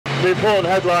The important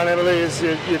headline, Emily, is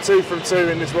you're 2 from 2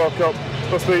 in this World Cup.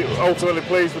 Must be ultimately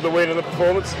pleased with the win and the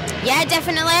performance. Yeah,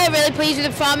 definitely. Really pleased with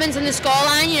the performance and the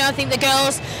scoreline. You know, I think the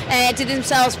girls did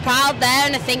themselves proud there,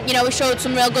 and I think, you know, we showed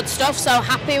some real good stuff. So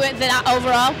happy with that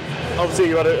overall. Obviously,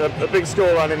 you had a big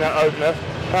scoreline in that opener.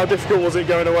 How difficult was it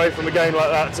going away from a game like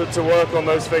that to work on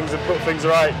those things and put things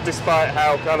right, despite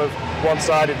how kind of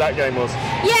one-sided that game was?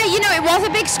 Yeah, you know, it was a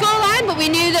big scoreline, but we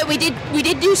knew that we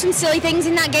did do some silly things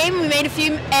in that game. We made a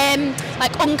few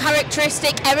like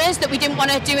uncharacteristic errors that we didn't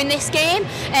want to do in this game.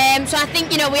 So I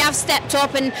think, you know, we have stepped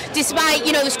up, and despite,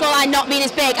 you know, the scoreline not being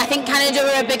as big, I think Canada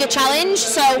were a bigger challenge.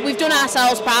 So we've done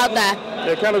ourselves proud there.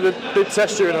 Yeah, Canada did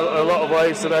test you in a lot of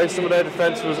ways today. Some of their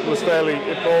defence was fairly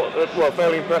important, well,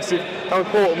 fairly impressive. How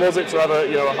important was it to have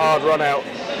a hard run out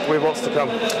with what's to come?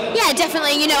 Yeah,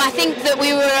 definitely. You know, I think that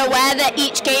we were aware that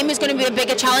each game is going to be a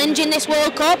bigger challenge in this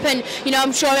World Cup, and, you know,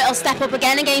 I'm sure it'll step up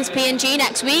again against PNG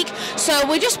next week. So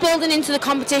we're just building into the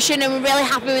competition, and we're really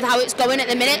happy with how it's going at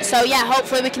the minute. So yeah,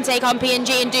 hopefully we can take on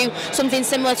PNG and do something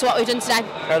similar to what we've done today.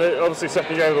 And obviously,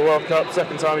 second game of the World Cup,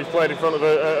 second time you've played in front of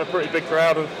a pretty big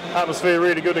crowd, and atmosphere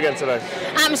really good again today.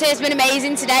 Atmosphere's been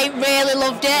amazing today. Really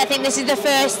loved it. I think this is the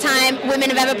first time women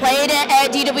have ever played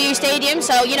at DW Stadium.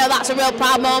 So, you know, that's a real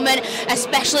proud moment,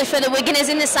 especially for the Wiganers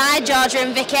in the side, Georgia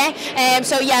and Vicky.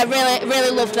 So yeah,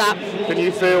 really loved that. Can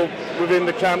you feel within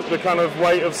the camp the kind of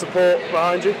weight of support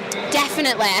behind you?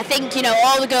 Definitely. I think, you know,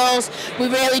 all the girls, we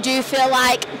really do feel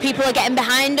like people are getting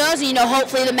behind us. And, you know,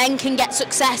 hopefully the men can get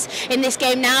success in this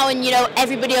game now, and, you know,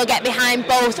 everybody will get behind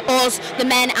both us, the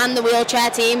men and the wheelchair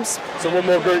teams. So one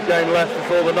more group game left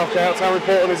before the knockouts. How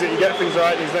important is it you get things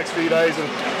right these next few days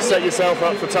and set yourself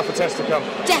up for tougher tests to come?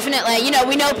 Definitely. You know,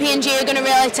 we know PNG are going to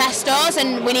really test us,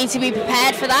 and we need to be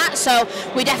prepared for that. So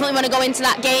we definitely want to go into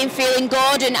that game feeling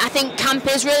good, and I think camp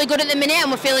is really good at the minute,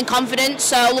 and we're feeling confident.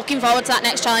 So looking forward to that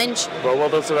next challenge. Well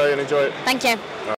done today, and enjoy it. Thank you.